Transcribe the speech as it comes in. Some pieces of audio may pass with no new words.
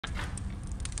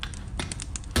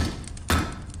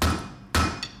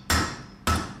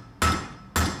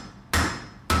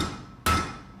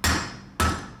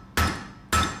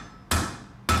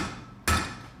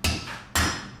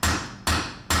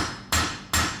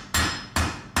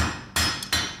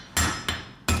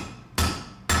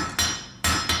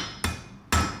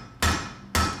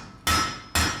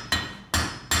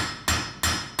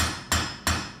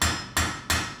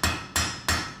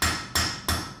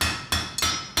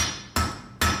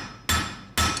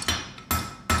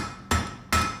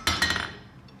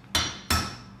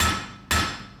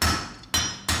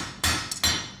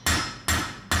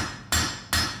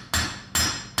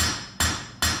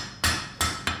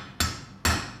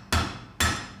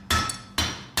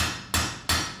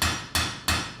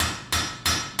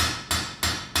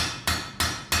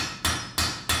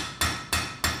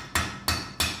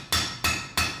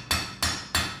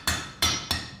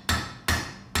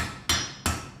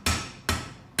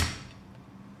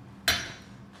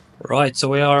Right, so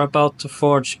we are about to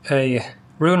forge a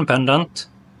rune pendant,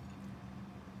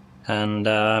 and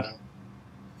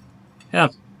yeah,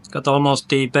 got almost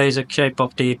the basic shape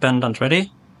of the pendant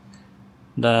ready.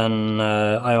 Then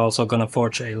I also gonna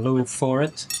forge a loop for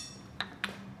it.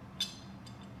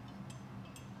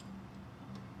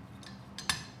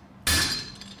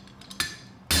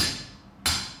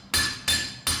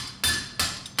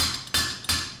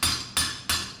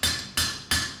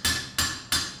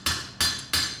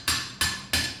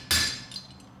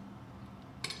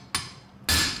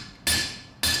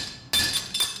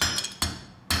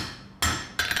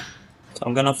 So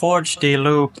I'm gonna forge the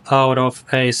loop out of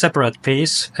a separate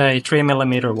piece, a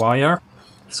 3mm wire.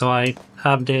 So I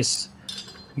have this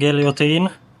guillotine,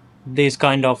 these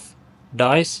kind of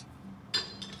dies.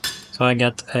 So I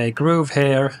get a groove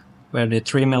here where the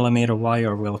 3mm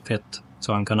wire will fit.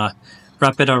 So I'm gonna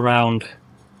wrap it around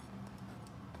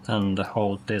and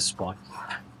hold this one.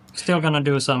 Still gonna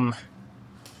do some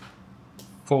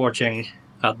forging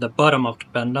at the bottom of the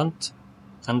pendant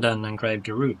and then engrave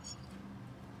the rune.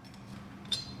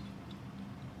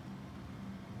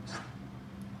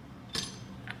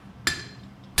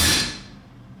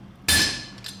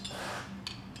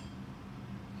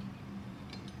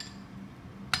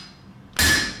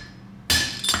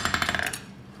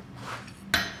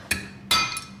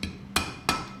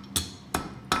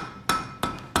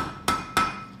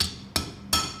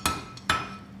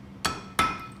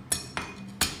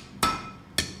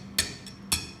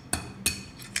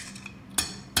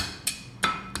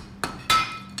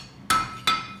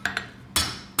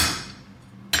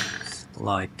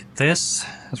 Like this.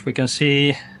 As we can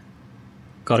see,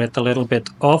 got it a little bit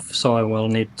off, so I will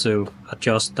need to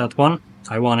adjust that one.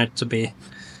 I want it to be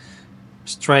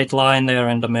straight line there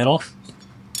in the middle.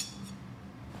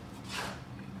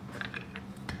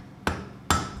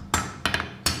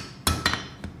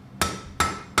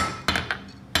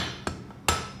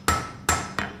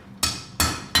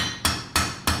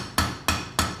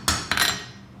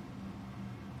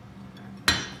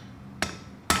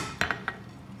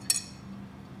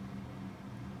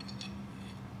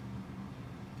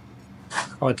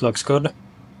 Oh, it looks good.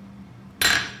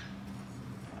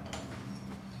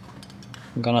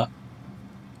 I'm gonna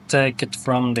take it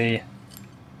from the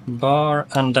bar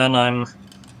and then I'm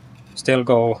still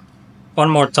go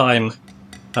one more time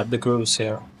at the grooves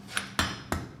here.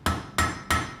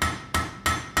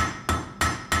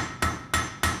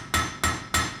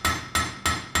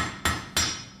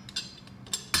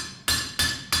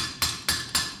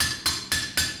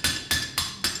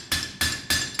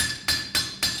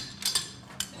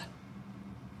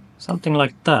 Something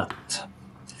like that.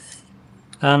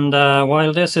 And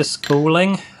while this is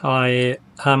cooling, I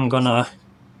am gonna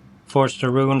forge the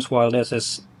runes while this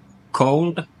is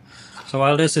cold. So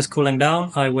while this is cooling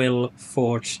down, I will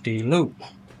forge the loop.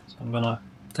 So I'm gonna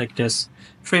take this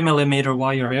 3mm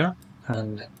wire here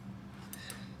and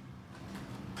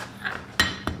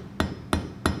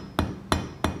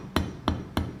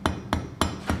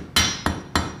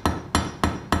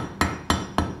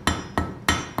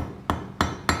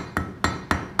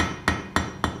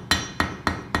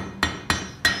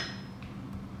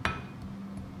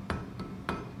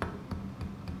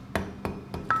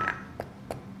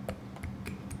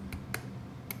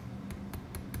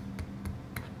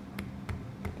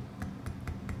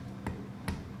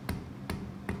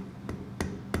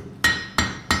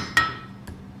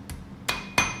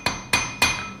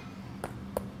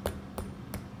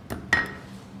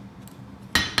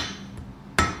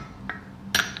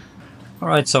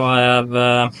alright, so I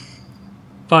have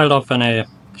filed off any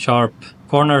sharp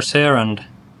corners here and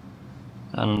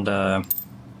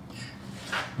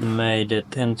made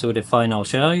it into the final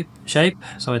shape.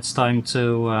 So it's time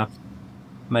to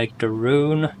make the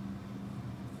rune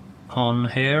on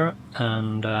here,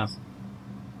 and I'm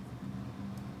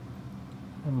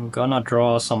gonna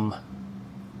draw some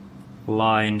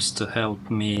lines to help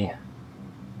me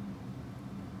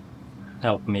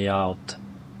out.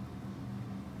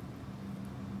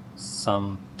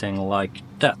 Something like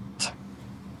that.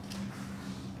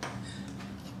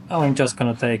 Now I'm just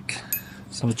gonna take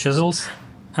some chisels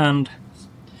and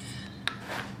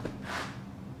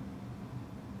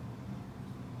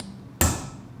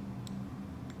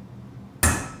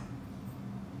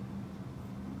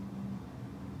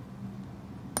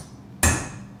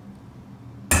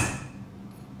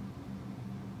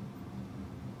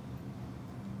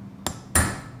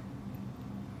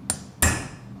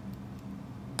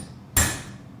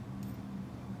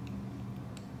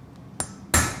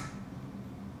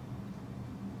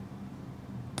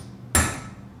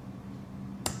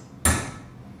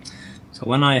so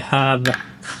when I have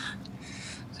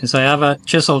Since I have a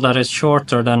chisel that is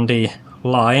shorter than the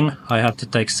line, I have to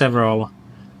take several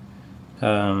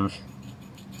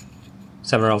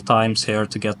times here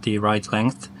to get the right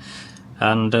length,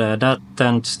 and that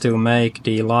tends to make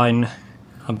the line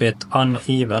a bit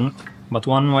uneven. But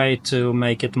one way to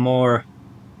make it more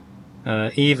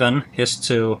even is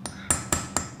to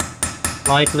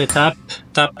lightly tap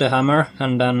the hammer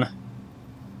and then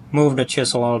move the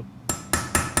chisel out.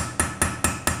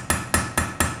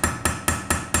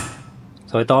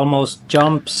 So it almost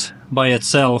jumps by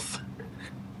itself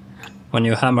when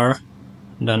you hammer,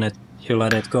 then you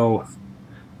let it go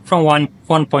from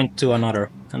one point to another,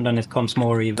 and then it comes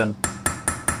more even.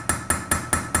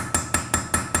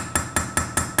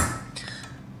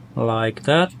 Like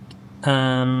that.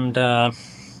 And then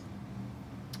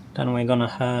we're gonna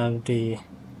have the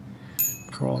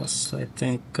cross. I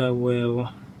think I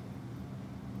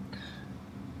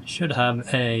should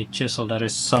have a chisel that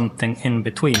is something in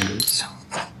between these.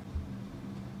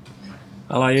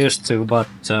 Well, I used to, but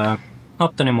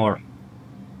not anymore.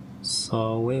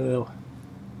 So we'll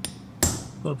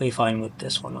be fine with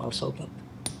this one also. But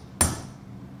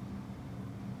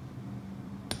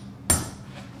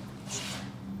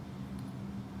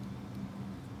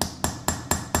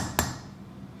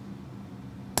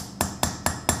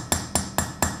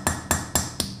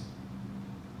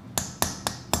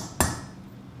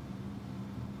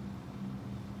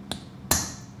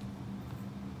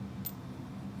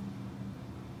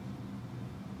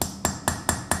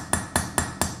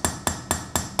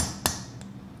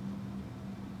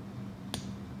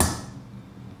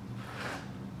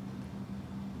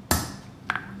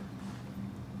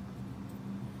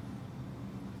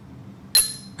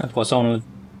that was only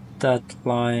that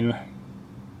line.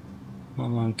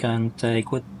 One can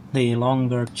take with the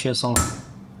longer chisel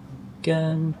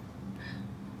again.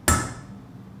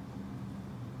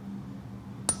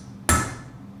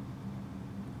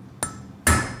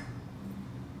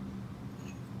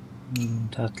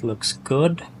 That looks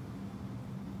good.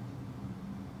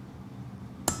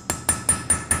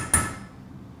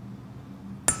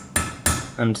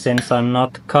 And since I'm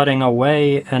not cutting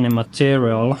away any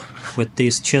material with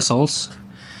these chisels,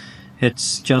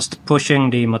 it's just pushing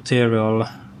the material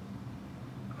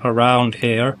around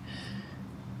here.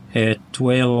 It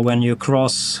will, when you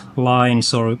cross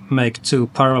lines or make two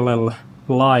parallel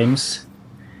lines,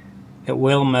 it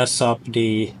will mess up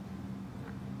the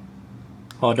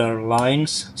other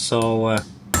lines, so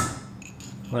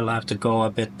we'll have to go a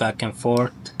bit back and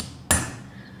forth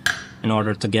in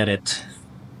order to get it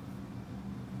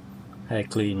a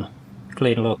clean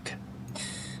look.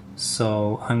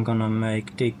 So I'm gonna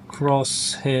make the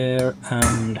cross here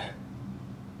and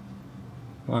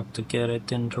want to get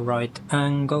it in the right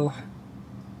angle.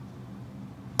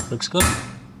 Looks good.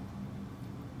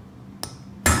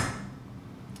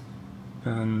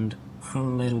 And a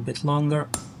little bit longer.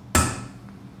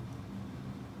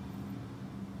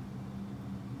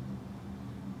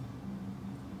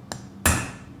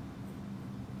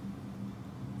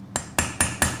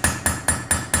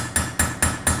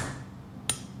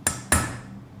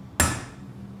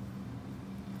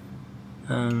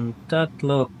 And that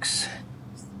looks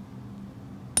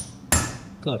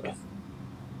good.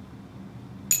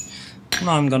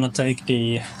 Now I'm gonna take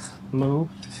the loop.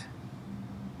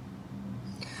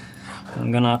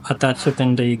 I'm gonna attach it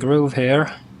in the groove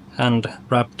here and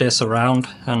wrap this around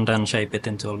and then shape it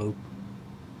into a loop.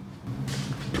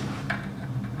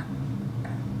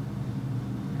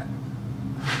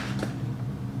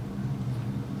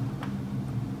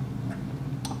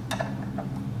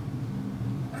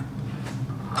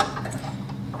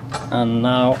 And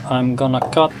now I'm gonna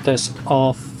cut this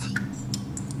off.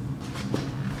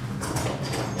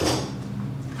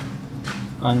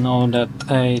 I know that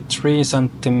a 3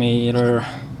 centimeter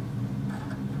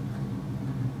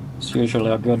is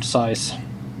usually a good size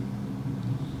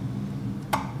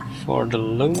for the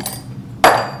loop.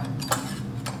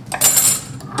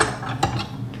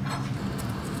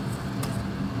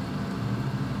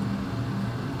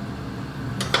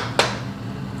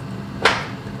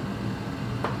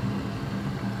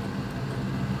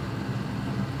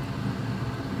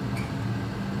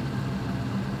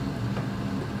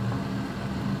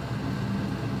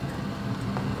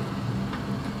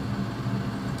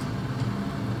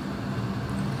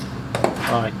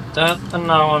 Like that, and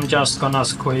now I'm just gonna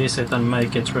squeeze it and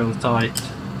make it real tight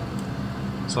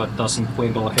so it doesn't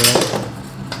wiggle here.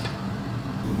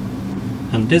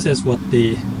 And this is what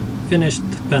the finished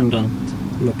pendant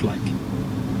looked like.